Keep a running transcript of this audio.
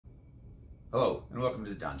Hello and welcome to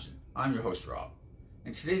the dungeon. I'm your host Rob.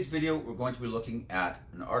 In today's video we're going to be looking at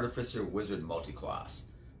an Artificer Wizard multi-class.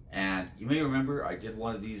 And you may remember I did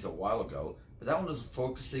one of these a while ago, but that one was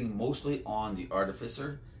focusing mostly on the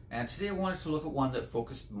Artificer. And today I wanted to look at one that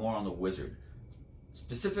focused more on the Wizard,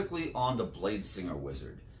 specifically on the Bladesinger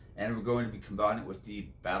Wizard. And we're going to be combining it with the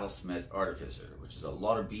Battlesmith Artificer, which is a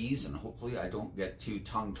lot of B's, and hopefully I don't get too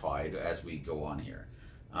tongue-tied as we go on here.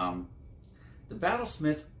 The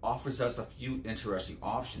Battlesmith offers us a few interesting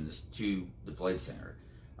options to the Bladesinger.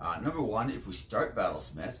 Number one, if we start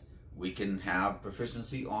Battlesmith, we can have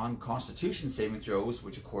proficiency on Constitution saving throws,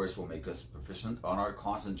 which of course will make us proficient on our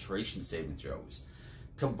Concentration saving throws.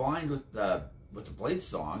 Combined with the Blade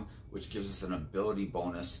Song, which gives us an ability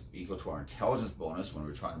bonus equal to our intelligence bonus when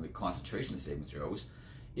we're trying to make Concentration saving throws,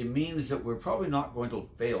 it means that we're probably not going to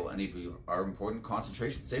fail any of our important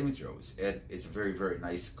Concentration saving throws. It's a very, very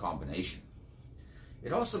nice combination.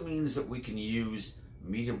 It also means that we can use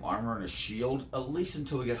medium armor and a shield at least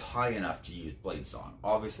until we get high enough to use Blade Song.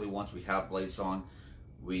 Obviously, once we have Blade Song,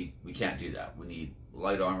 we can't do that. We need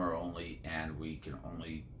light armor only, and we can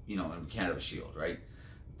only, and we can't have a shield, right?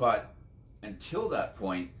 But until that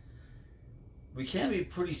point, we can be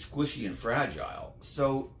pretty squishy and fragile.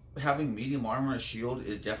 So having medium armor and a shield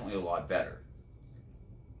is definitely a lot better.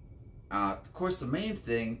 Of course, the main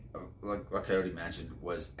thing, like I already mentioned,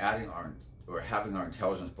 was having our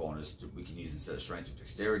intelligence bonus that we can use instead of strength or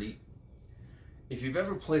dexterity. If you've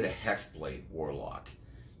ever played a Hexblade Warlock,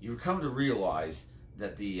 you've come to realize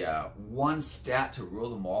that the one stat to rule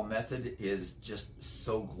them all method is just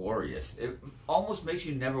so glorious. It almost makes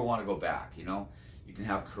you never want to go back. You can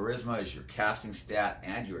have charisma as your casting stat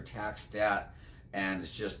and your attack stat, and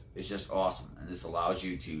it's just awesome. And this allows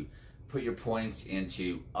you to put your points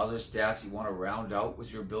into other stats you want to round out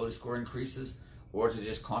with your ability score increases, or to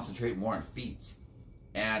just concentrate more on feats.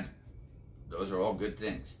 And those are all good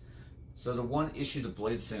things. So the one issue the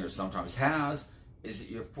Bladesinger sometimes has is that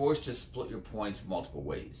you're forced to split your points multiple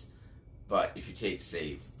ways. But if you take,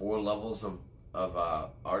 say, 4 levels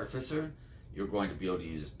of Artificer, you're going to be able to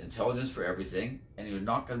use intelligence for everything, and you're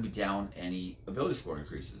not going to be down any ability score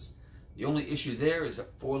increases. The only issue there is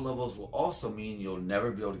that 4 levels will also mean you'll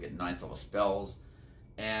never be able to get 9th level spells,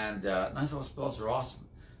 and 9th level spells are awesome.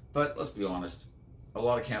 But let's be honest, a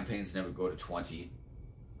lot of campaigns never go to 20,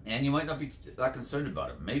 and you might not be that concerned about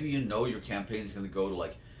it. Maybe your campaign is going to go to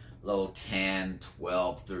like level 10,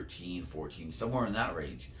 12, 13, 14, somewhere in that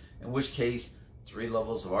range. In which case, 3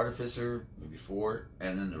 levels of Artificer, maybe 4,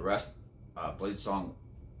 and then the rest, Blade Song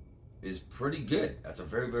is pretty good. That's a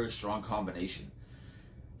very, very strong combination.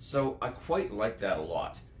 So I quite like that a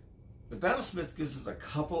lot. The Battlesmith gives us a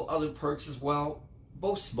couple other perks as well,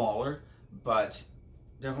 both smaller, but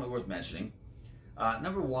definitely worth mentioning.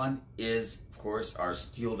 Number one is, of course, our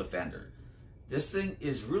Steel Defender. This thing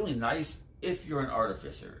is really nice if you're an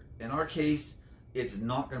Artificer. In our case, it's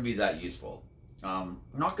not going to be that useful.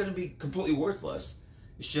 Not going to be completely worthless.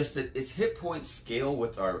 It's just that its hit points scale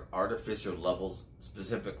with our Artificer levels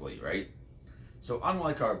specifically, right? So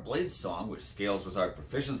unlike our Blade Song, which scales with our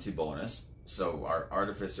proficiency bonus, so our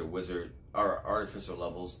Artificer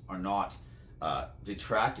levels are not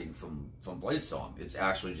detracting from Blade Song. It's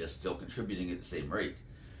actually just still contributing at the same rate.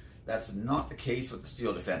 That's not the case with the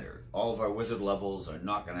Steel Defender. All of our wizard levels are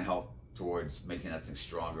not going to help towards making that thing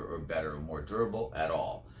stronger or better or more durable at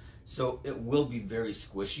all. So it will be very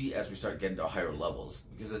squishy as we start getting to higher levels,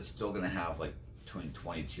 because it's still going to have like between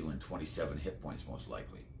 22 and 27 hit points most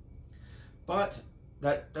likely. But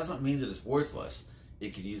that doesn't mean that it's worthless.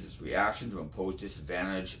 It can use its reaction to impose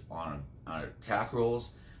disadvantage on attack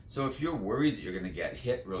rolls. So if you're worried that you're going to get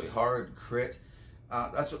hit really hard and crit,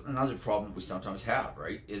 that's another problem we sometimes have,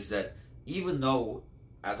 right? Is that even though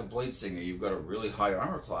as a Bladesinger you've got a really high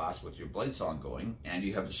armor class with your Blade Song going, and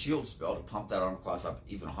you have a shield spell to pump that armor class up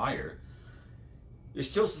even higher, you're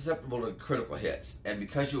still susceptible to critical hits. And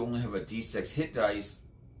because you only have a d6 hit dice,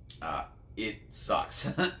 it sucks.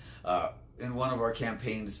 In one of our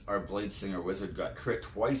campaigns, our Bladesinger wizard got crit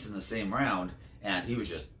twice in the same round, and he was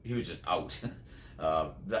just out.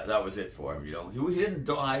 That was it for him, He didn't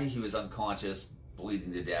die. He was unconscious,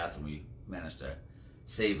 bleeding to death, and we managed to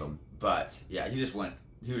save him. But yeah, he just went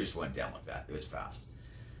down like that. It was fast,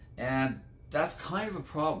 and that's kind of a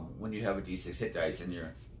problem when you have a d6 hit dice and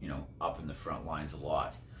you're up in the front lines a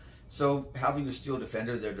lot. So having your Steel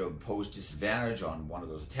Defender there to impose disadvantage on one of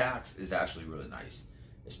those attacks is actually really nice,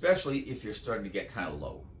 especially if you're starting to get kind of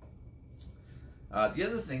low. The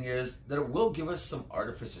other thing is that it will give us some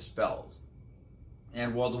Artificer spells.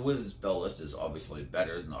 And while the Wizard spell list is obviously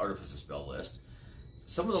better than the Artificer spell list,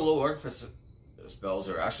 some of the low Artificer spells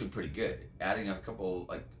are actually pretty good. Adding a couple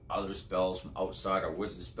like other spells from outside our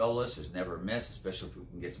wizard spell list. There's never a miss, especially if we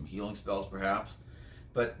can get some healing spells perhaps.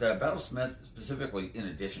 But the Battlesmith, specifically in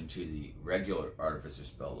addition to the regular Artificer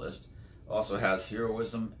spell list, also has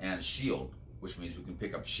Heroism and Shield, which means we can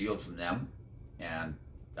pick up Shield from them, and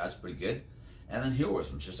that's pretty good. And then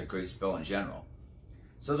Heroism is just a great spell in general.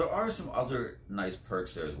 So there are some other nice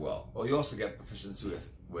perks there as well. Well, you also get proficiency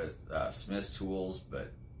with Smith's tools,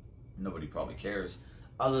 but nobody probably cares,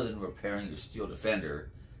 other than repairing your Steel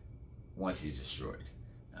Defender once he's destroyed.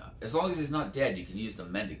 As long as he's not dead, you can use the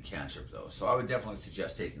Mending cantrip though, so I would definitely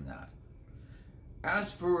suggest taking that.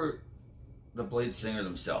 As for the Bladesinger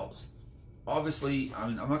themselves, obviously, I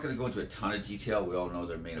mean, I'm not going to go into a ton of detail. We all know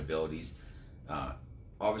their main abilities.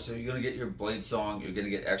 Obviously, you're going to get your Blade Song, you're going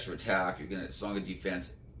to get extra attack, you're going to get Song of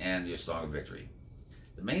Defense, and your Song of Victory.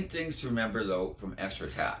 The main things to remember, though, from extra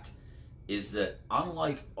attack is that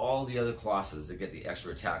unlike all the other classes that get the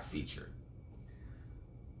extra attack feature,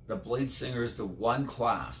 the Bladesinger is the one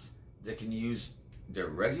class that can use their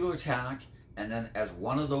regular attack, and then as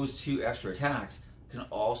one of those two extra attacks, can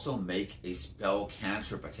also make a spell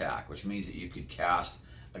cantrip attack, which means that you could cast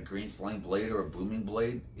a Green Flame Blade or a Booming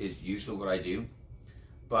Blade, is usually what I do.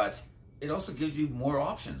 But it also gives you more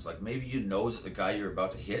options. Like maybe you know that the guy you're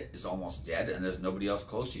about to hit is almost dead and there's nobody else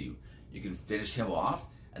close to you. You can finish him off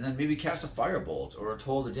and then maybe cast a Firebolt or a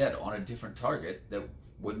Toll of the Dead on a different target that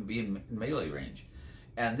wouldn't be in melee range.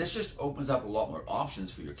 And this just opens up a lot more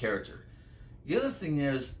options for your character. The other thing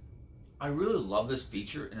is, I really love this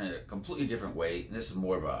feature in a completely different way. And this is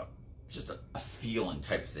more of just a feeling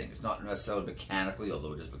type thing. It's not necessarily mechanically,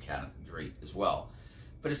 although it is mechanically great as well.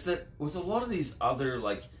 But it's that with a lot of these other,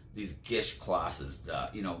 like these Gish classes,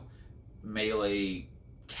 the, you know, melee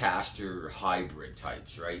caster hybrid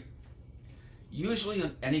types, right? Usually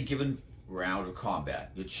in any given round of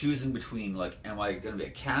combat, you're choosing between, like, am I going to be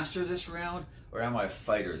a caster this round or am I a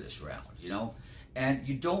fighter this round, you know? And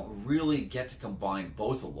you don't really get to combine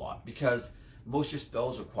both a lot because most of your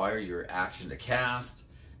spells require your action to cast,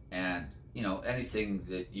 and, you know, anything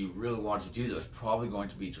that you really want to do that is probably going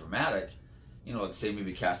to be dramatic, you know, like say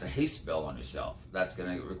maybe cast a haste spell on yourself. That's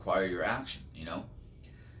going to require your action, you know?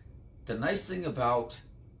 The nice thing about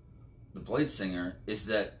the Bladesinger is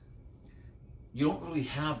that you don't really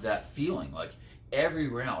have that feeling. Like every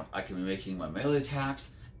round I can be making my melee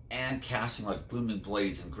attacks and casting like Booming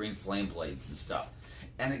Blades and Green Flame Blades and stuff.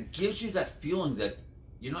 And it gives you that feeling that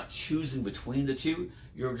you're not choosing between the two,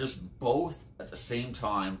 you're just both at the same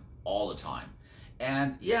time all the time.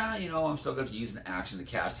 And yeah, you know, I'm still going to use an action to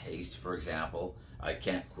cast haste, for example. I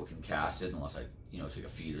can't quicken cast it unless I, you know, take a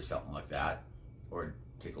feat or something like that, or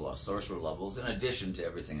take a lot of sorcerer levels in addition to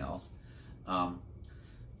everything else.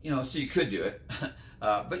 You know, so you could do it,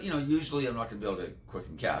 but you know, usually I'm not going to be able to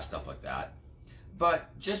quicken cast stuff like that.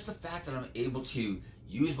 But just the fact that I'm able to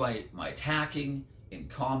use my attacking in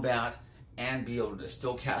combat and be able to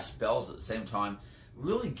still cast spells at the same time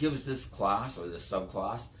really gives this class or this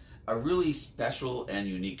subclass a really special and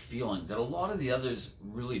unique feeling that a lot of the others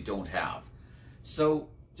really don't have. So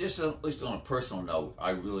just at least on a personal note,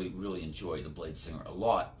 I really enjoy the Bladesinger a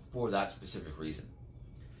lot for that specific reason.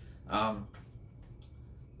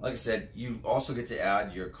 Like I said, you also get to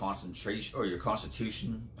add your concentration or your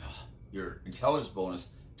constitution, your intelligence bonus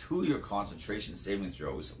to your concentration saving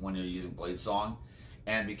throws when you're using Blade Song.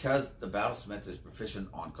 And because the Battlesmith is proficient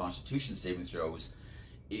on constitution saving throws,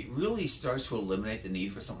 it really starts to eliminate the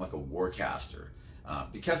need for something like a Warcaster.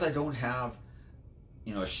 Because I don't have,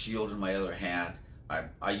 you know, a shield in my other hand,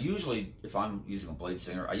 I usually, if I'm using a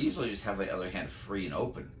Bladesinger, I usually just have my other hand free and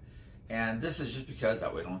open. And this is just because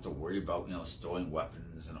that way I don't have to worry about, you know, storing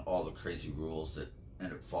weapons and all the crazy rules that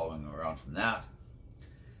end up following around from that.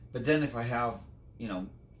 But then if I have, you know,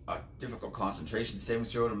 a difficult concentration saving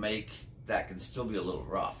throw to make, that can still be a little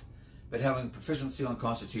rough. But having proficiency on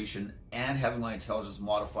Constitution and having my intelligence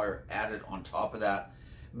modifier added on top of that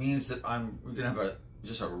means that we're going to have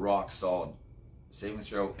just a rock solid saving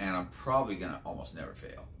throw, and I'm probably going to almost never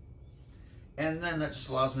fail. And then that just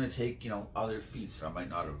allows me to take, you know, other feats that I might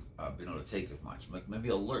not have been able to take as much. Like maybe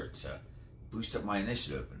Alert to boost up my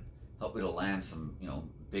initiative and help me to land some, you know,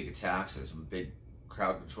 big attacks or some big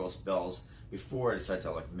crowd control spells before I decide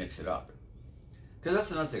to like mix it up. Because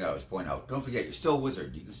that's another thing I always point out. Don't forget, you're still a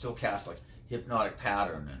wizard. You can still cast like Hypnotic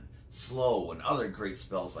Pattern and Slow and other great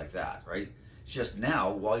spells like that, right? It's just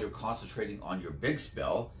now, while you're concentrating on your big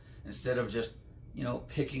spell, instead of just, you know,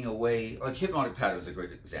 picking away, like Hypnotic Pattern is a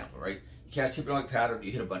great example, right? You cast Hypnotic Pattern,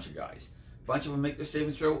 you hit a bunch of guys. A bunch of them make the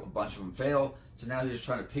saving throw, a bunch of them fail, so now you're just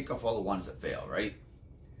trying to pick off all the ones that fail, right?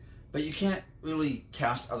 But you can't really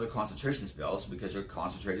cast other concentration spells because you're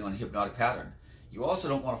concentrating on Hypnotic Pattern. You also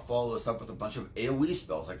don't want to follow this up with a bunch of AoE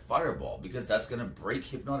spells like Fireball, because that's going to break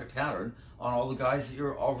Hypnotic Pattern on all the guys that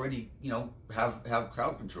you're already, have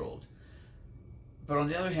crowd controlled. But on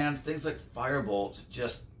the other hand, things like Firebolt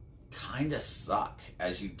just kind of suck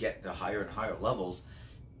as you get to higher and higher levels.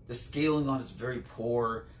 The scaling on it is very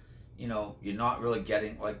poor. You're not really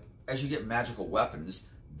getting, like, as you get magical weapons,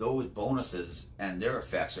 those bonuses and their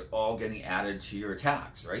effects are all getting added to your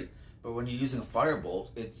attacks, right? But when you're using a Firebolt,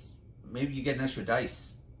 it's maybe you get an extra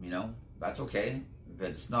dice, that's okay, but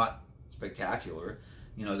it's not spectacular.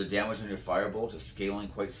 The damage on your Firebolt is scaling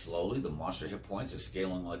quite slowly. The monster hit points are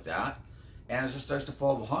scaling like that, and it just starts to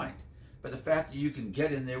fall behind. But the fact that you can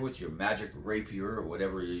get in there with your magic rapier or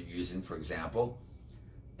whatever you're using, for example,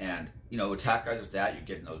 and attack guys with that, you're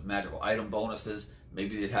getting those magical item bonuses.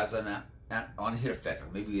 Maybe it has an on hit effect, or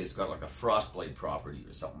maybe it's got like a Frostblade property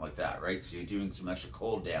or something like that, right? So you're doing some extra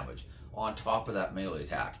cold damage on top of that melee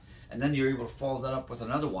attack, and then you're able to follow that up with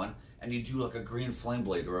another one, and you do like a green flame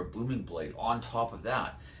blade or a booming blade on top of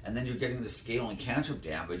that, and then you're getting the scaling cantrip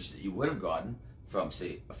damage that you would have gotten from,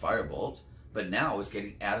 say, a Firebolt, but now it's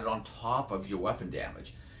getting added on top of your weapon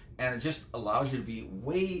damage, and it just allows you to be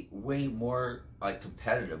way more like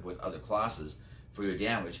competitive with other classes for your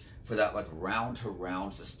damage, for that like round to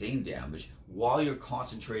round sustained damage while you're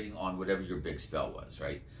concentrating on whatever your big spell was,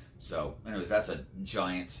 right? So anyways, that's a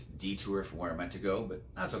giant detour from where I meant to go, but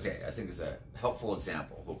that's okay. I think it's a helpful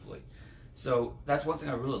example, hopefully. So that's one thing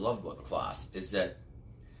I really love about the class, is that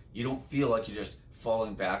you don't feel like you're just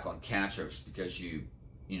falling back on cantrips because you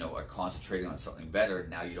are concentrating on something better.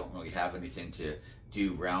 Now you don't really have anything to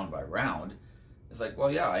do round by round. It's like,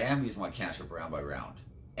 well, yeah, I am using my cantrip round by round,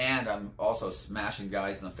 and I'm also smashing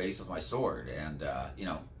guys in the face with my sword and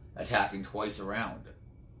attacking twice around.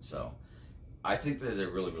 So I think that they're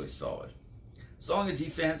really solid. Song of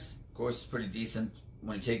Defense, of course, is pretty decent.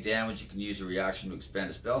 When you take damage, you can use a reaction to expand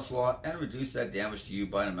a spell slot and reduce that damage to you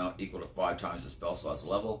by an amount equal to 5 times the spell slot's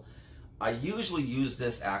level. I usually use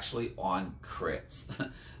this actually on crits,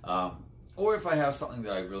 or if I have something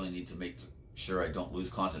that I really need to make sure I don't lose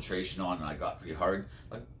concentration on, and I got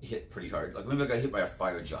hit pretty hard. Like maybe I got hit by a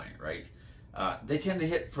fire giant, right? They tend to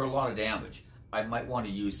hit for a lot of damage. I might want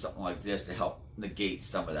to use something like this to help negate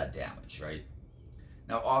some of that damage, right?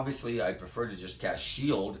 Now, obviously, I prefer to just cast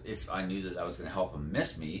Shield if I knew that I was going to help them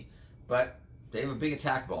miss me, but they have a big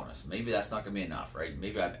attack bonus. Maybe that's not going to be enough, right?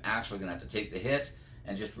 Maybe I'm actually going to have to take the hit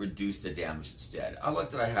and just reduce the damage instead. I like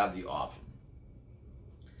that I have the option.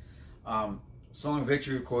 Song of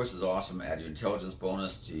Victory, of course, is awesome. Add your intelligence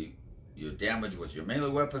bonus to your damage with your melee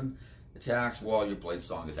weapon attacks while your Blade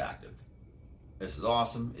Song is active. This is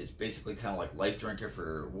awesome. It's basically kind of like Life Drinker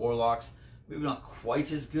for Warlocks. Maybe not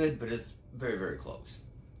quite as good, but it's very close.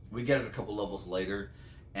 We get it a couple levels later,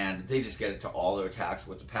 and they just get it to all their attacks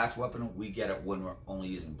with the patch weapon. We get it when we're only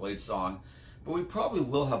using Blade Song, but we probably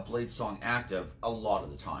will have Blade Song active a lot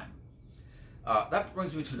of the time. That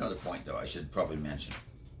brings me to another point, though, I should probably mention.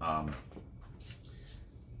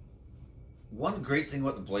 One great thing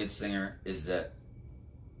about the Bladesinger is that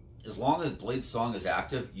as long as Blade Song is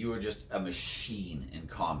active, you are just a machine in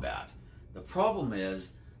combat. The problem is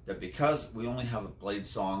that because we only have Blade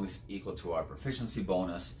Songs equal to our proficiency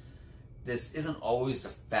bonus, this isn't always the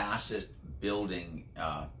fastest building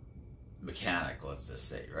mechanic, let's just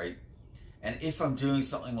say, right? And if I'm doing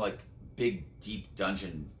something like big, deep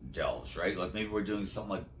dungeon delves, right? Like maybe we're doing something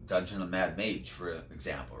like Dungeon of the Mad Mage, for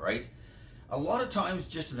example, right? A lot of times,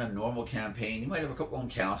 just in a normal campaign, you might have a couple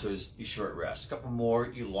encounters, you short rest. A couple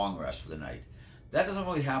more, you long rest for the night. That doesn't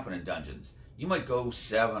really happen in dungeons. You might go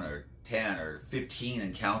 7 or 10 or 15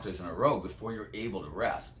 encounters in a row before you're able to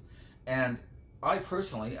rest. And I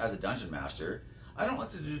personally, as a dungeon master, I don't like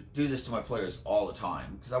to do this to my players all the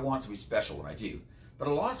time, because I want it to be special when I do. But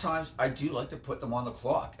a lot of times, I do like to put them on the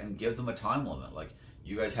clock and give them a time limit. Like,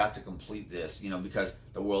 you guys have to complete this, because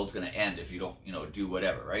the world's going to end if you don't, do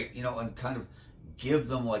whatever, right? And kind of give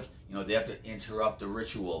them, like, they have to interrupt the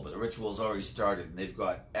ritual, but the ritual's already started and they've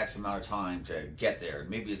got X amount of time to get there.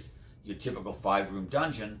 Maybe it's your typical 5-room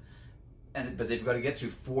dungeon, but they've got to get through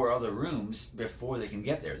 4 other rooms before they can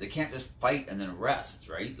get there. They can't just fight and then rest,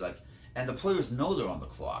 right? And the players know they're on the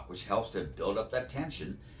clock, which helps to build up that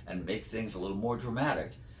tension and make things a little more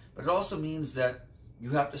dramatic. But it also means that you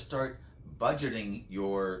have to start budgeting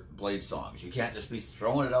your Blade Songs. You can't just be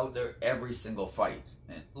throwing it out there every single fight,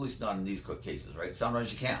 at least not in these cases, right?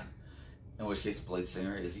 Sometimes you can, in which case the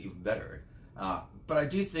Bladesinger is even better. But I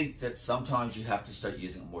do think that sometimes you have to start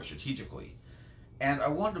using it more strategically. And I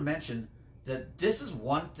wanted to mention that this is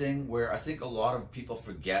one thing where I think a lot of people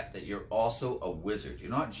forget that you're also a wizard. You're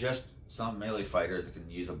not just some melee fighter that can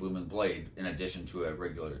use a booming blade in addition to a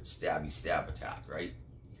regular stabby stab attack, right?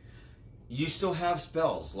 You still have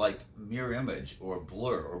spells like Mirror Image or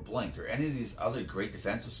Blur or Blink or any of these other great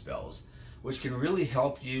defensive spells, which can really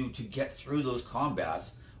help you to get through those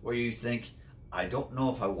combats where you think, I don't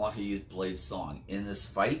know if I want to use Blade Song in this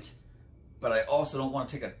fight, but I also don't want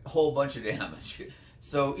to take a whole bunch of damage.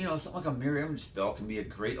 So, you know, something like a Mirror Image spell can be a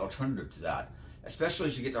great alternative to that, especially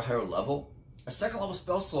as you get to a higher level. A second level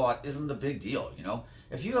spell slot isn't a big deal, you know?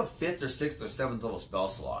 If you have 5th or 6th or 7th level spell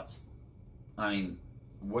slots, I mean,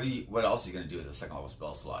 what else are you going to do with a second level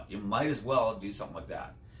spell slot? You might as well do something like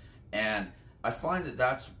that. And I find that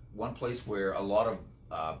that's one place where a lot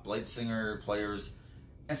of Bladesinger players,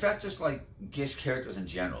 in fact, just like Gish characters in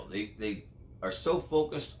general, they are so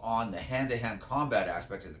focused on the hand-to-hand combat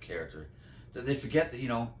aspect of the character that they forget that, you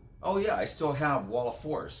know, oh yeah, I still have Wall of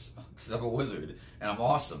Force because I'm a wizard and I'm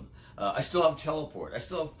awesome. I still have Teleport. I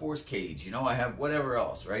still have Force Cage. You know, I have whatever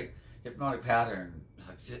else, right? Hypnotic Pattern.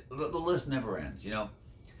 The list never ends, you know?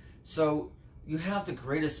 So you have the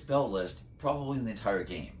greatest spell list probably in the entire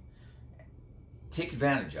game. Take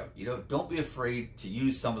advantage of it. You know, don't be afraid to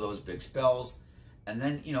use some of those big spells, and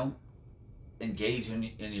then, you know, engage in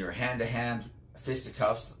your hand-to-hand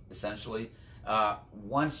fisticuffs, essentially.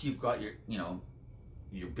 Once you've got your, you know,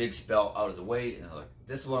 your big spell out of the way, and like,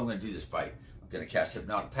 this is what I'm going to do this fight. I'm going to cast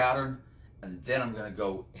Hypnotic Pattern, and then I'm going to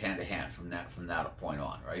go hand-to-hand from that point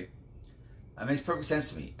on, right? That makes perfect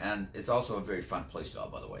sense to me, and it's also a very fun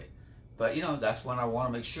playstyle, by the way. But, you know, that's when I want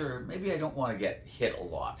to make sure, maybe I don't want to get hit a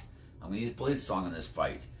lot. I'm going to use Blade Song in this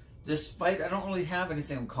fight. This fight, I don't really have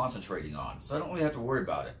anything I'm concentrating on, so I don't really have to worry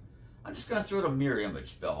about it. I'm just going to throw out a Mirror Image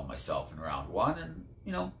spell on myself in round 1 and,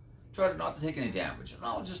 you know, try to not to take any damage. And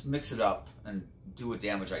I'll just mix it up and do what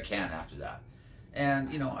damage I can after that.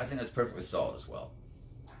 And, you know, I think that's perfectly solid as well.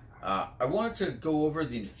 I wanted to go over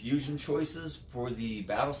the infusion choices for the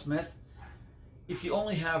Battlesmith. If you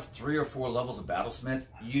only have 3 or 4 levels of Battlesmith,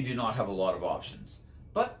 you do not have a lot of options.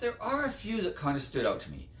 But there are a few that kind of stood out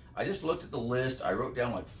to me. I just looked at the list. I wrote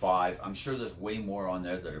down like 5. I'm sure there's way more on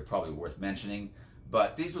there that are probably worth mentioning.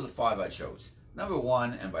 But these were the 5 I chose. Number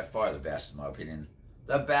 1, and by far the best in my opinion,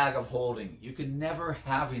 the Bag of Holding. You can never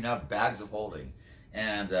have enough bags of holding.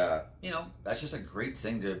 And, you know, that's just a great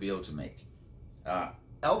thing to be able to make.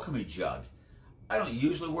 Alchemy Jug. I don't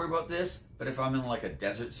usually worry about this, but if I'm in like a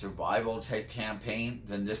desert survival type campaign,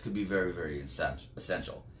 then this could be very, very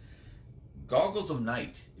essential. Goggles of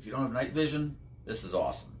Night. If you don't have night vision, this is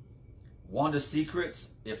awesome. Wand of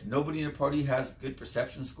Secrets. If nobody in your party has good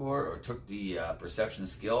perception score or took the perception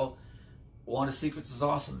skill, Wand of Secrets is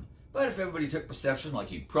awesome. But if everybody took perception,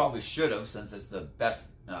 like you probably should have, since it's the best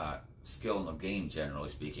skill in the game, generally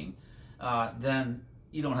speaking, then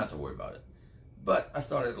you don't have to worry about it. But I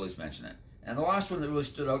thought I'd at least mention it. And the last one that really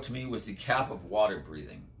stood out to me was the Cap of Water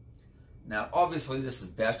Breathing. Now, obviously, this is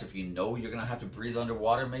best if you know you're going to have to breathe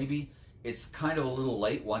underwater, maybe. It's kind of a little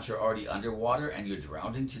late once you're already underwater and you're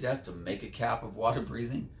drowning to death to make a Cap of Water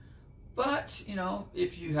Breathing. But, you know,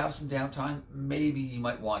 if you have some downtime, maybe you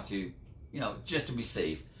might want to, you know, just to be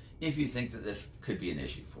safe, if you think that this could be an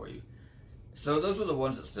issue for you. So those were the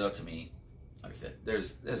ones that stood out to me. Like I said,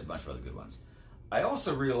 there's a bunch of other good ones. I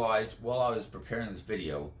also realized while I was preparing this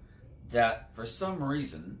video that for some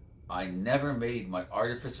reason I never made my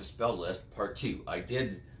Artificer spell list part 2. I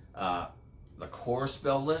did the core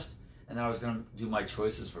spell list, and then I was going to do my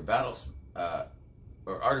choices for battles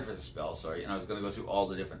or Artificer spells, sorry, and I was going to go through all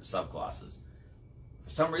the different subclasses. For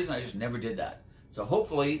some reason, I just never did that. So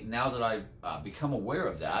hopefully, now that I've become aware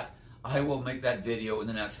of that, I will make that video in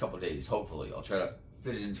the next couple of days. Hopefully, I'll try to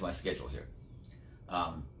fit it into my schedule here.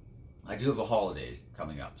 I do have a holiday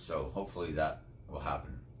coming up, so hopefully that will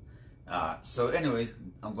happen. So anyways,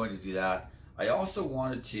 I'm going to do that. I also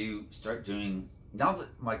wanted to start doing, now that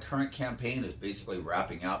my current campaign is basically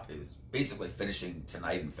wrapping up, it's basically finishing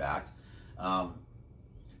tonight, in fact,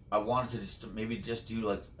 I wanted to just do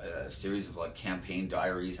like a series of like campaign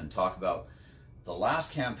diaries and talk about the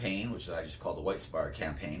last campaign, which I just call the White Spire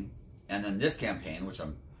campaign, and then this campaign, which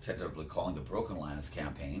I'm tentatively calling the Broken Lands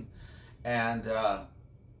campaign. And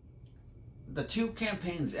the 2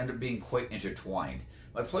 campaigns end up being quite intertwined.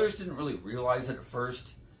 My players didn't really realize it at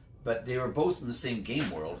first, but they were both in the same game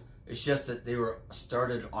world. It's just that they were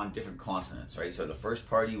started on different continents, right? So the first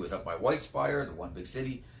party was up by White Spire, the one big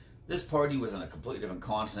city. This party was on a completely different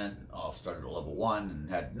continent, all started at level 1 and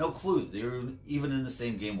had no clue they were even in the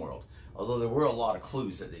same game world. Although there were a lot of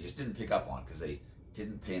clues that they just didn't pick up on because they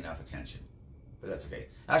didn't pay enough attention. But that's okay.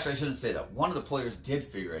 Actually, I shouldn't say that. One of the players did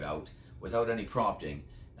figure it out without any prompting.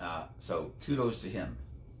 So kudos to him.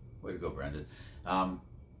 Way to go, Brendan.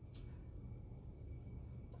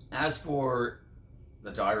 As for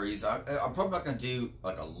the diaries, I'm probably not going to do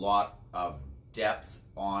like a lot of depth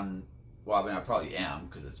on, well, I mean, I probably am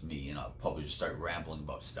because it's me, and I'll probably just start rambling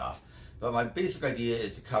about stuff. But my basic idea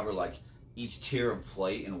is to cover like each tier of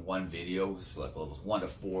play in one video. So like levels 1 to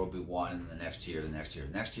 4 will be one, and the next tier, the next tier,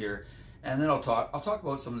 the next tier. And then I'll talk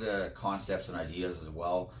about some of the concepts and ideas as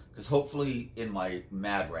well, because hopefully in my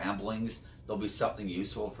mad ramblings there'll be something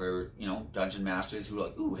useful for, you know, dungeon masters who are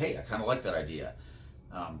like, ooh, hey, I kind of like that idea.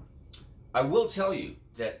 I will tell you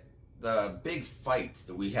that the big fight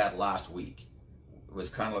that we had last week was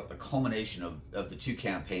kind of like the culmination of the two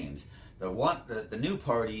campaigns. The new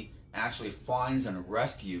party actually finds and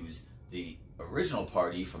rescues the original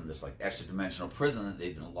party from this like extra dimensional prison that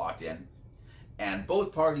they'd been locked in, and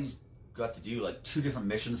both parties got to do like 2 different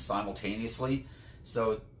missions simultaneously.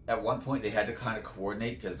 So at one point they had to kind of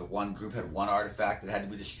coordinate, because the one group had one artifact that had to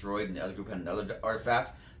be destroyed and the other group had another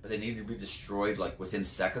artifact, but they needed to be destroyed like within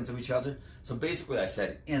seconds of each other. So basically, I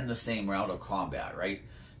said in the same round of combat, right?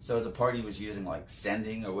 So the party was using like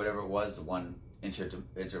sending or whatever it was, the one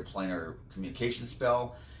interplanar communication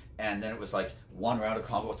spell, and then it was like one round of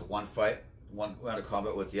combat with the one fight, one round of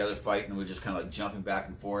combat with the other fight, and we were just kind of like jumping back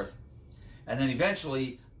and forth. And then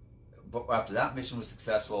eventually, after that mission was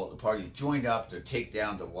successful, the party joined up to take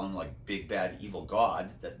down the one like big bad evil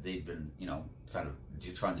god that they'd been, you know, kind of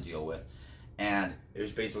trying to deal with. And it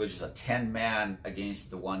was basically just a 10-man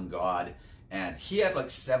against the one god. And he had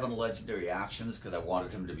like 7 legendary actions because I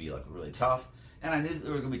wanted him to be like really tough. And I knew that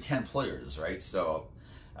there were going to be 10 players, right? So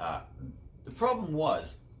the problem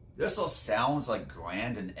was, this all sounds like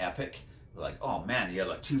grand and epic. Like, oh man, you had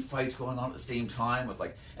like 2 fights going on at the same time with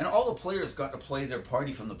like, and all the players got to play their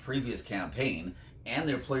party from the previous campaign and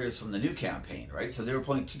their players from the new campaign, right? So they were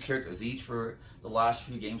playing 2 characters each for the last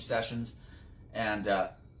few game sessions. And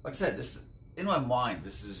like I said, this, in my mind,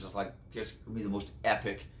 this is just like, it's gonna be the most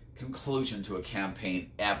epic conclusion to a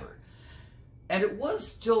campaign ever. And it was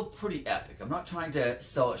still pretty epic. I'm not trying to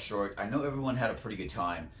sell it short. I know everyone had a pretty good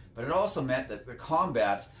time, but it also meant that the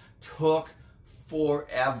combats took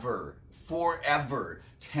forever.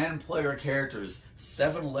 10-player characters,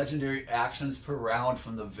 7 legendary actions per round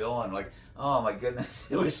from the villain. Like, oh my goodness,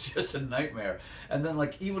 it was just a nightmare. And then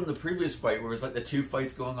like even the previous fight, where it was like the 2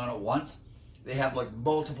 fights going on at once, they have like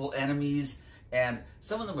multiple enemies, and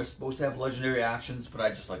some of them were supposed to have legendary actions, but I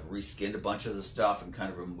just like reskinned a bunch of the stuff and kind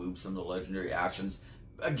of removed some of the legendary actions,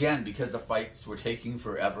 again because the fights were taking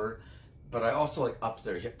forever. But I also like upped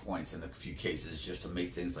their hit points in a few cases just to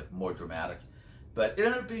make things like more dramatic. But it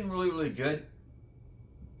ended up being really, really good.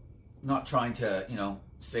 Not trying to, you know,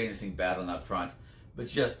 say anything bad on that front, but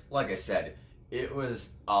just like I said, it was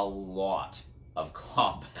a lot of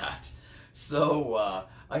combat. So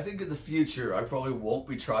I think in the future I probably won't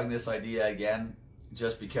be trying this idea again,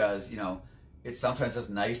 just because, you know, it's sometimes it's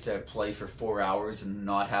nice to play for 4 hours and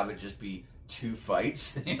not have it just be 2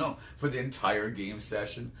 fights, you know, for the entire game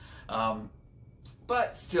session.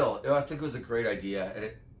 But still, I think it was a great idea, and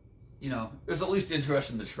it, you know, it was at least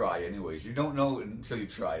interesting to try anyways. You don't know until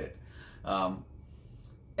you've tried it.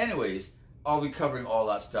 Anyways, I'll be covering all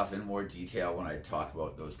that stuff in more detail when I talk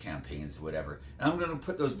about those campaigns or whatever. And I'm going to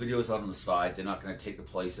put those videos out on the side. They're not going to take the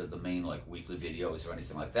place of the main like weekly videos or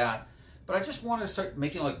anything like that. But I just want to start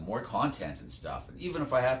making like more content and stuff. And even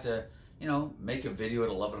if I have to, you know, make a video at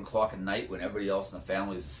 11 o'clock at night when everybody else in the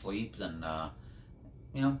family is asleep, then,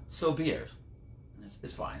 you know, so be it.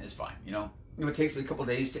 It's fine. It's fine, you know. If it takes me a couple of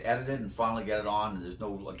days to edit it and finally get it on, and there's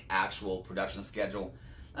no like actual production schedule,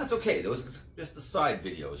 that's okay. Those are just the side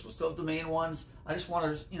videos. We'll still have the main ones. I just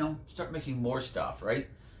want to, you know, start making more stuff, right?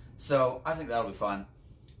 So I think that'll be fun.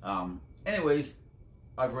 Anyways,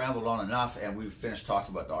 I've rambled on enough, and we finished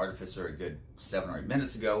talking about the Artificer a good 7 or 8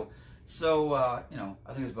 minutes ago. So, you know,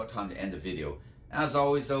 I think it's about time to end the video. As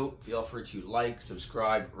always, though, feel free to like,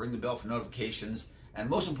 subscribe, ring the bell for notifications, and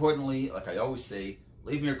most importantly, like I always say,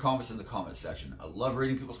 leave me your comments in the comments section. I love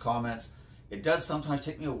reading people's comments. It does sometimes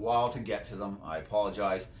take me a while to get to them. I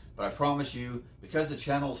apologize, but I promise you, because the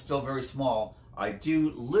channel is still very small, I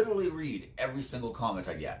do literally read every single comment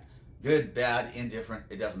I get. Good, bad, indifferent,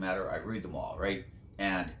 it doesn't matter. I read them all, right?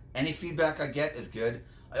 And any feedback I get is good.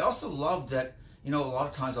 I also love that, you know, a lot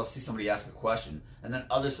of times I'll see somebody ask a question, and then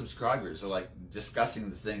other subscribers are like discussing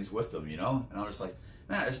the things with them, you know? And I'm just like,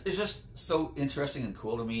 man, it's just so interesting and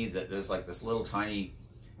cool to me that there's like this little tiny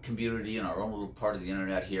community in our own little part of the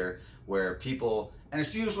internet here where people, and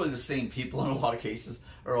it's usually the same people in a lot of cases,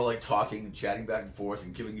 are all like talking and chatting back and forth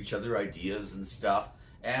and giving each other ideas and stuff.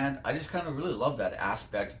 And I just kind of really love that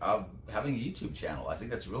aspect of having a YouTube channel. I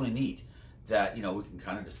think that's really neat. that, you know, we can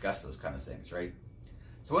kind of discuss those kind of things, right?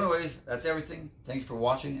 So anyways, that's everything. Thank you for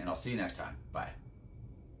watching, and I'll see you next time. Bye.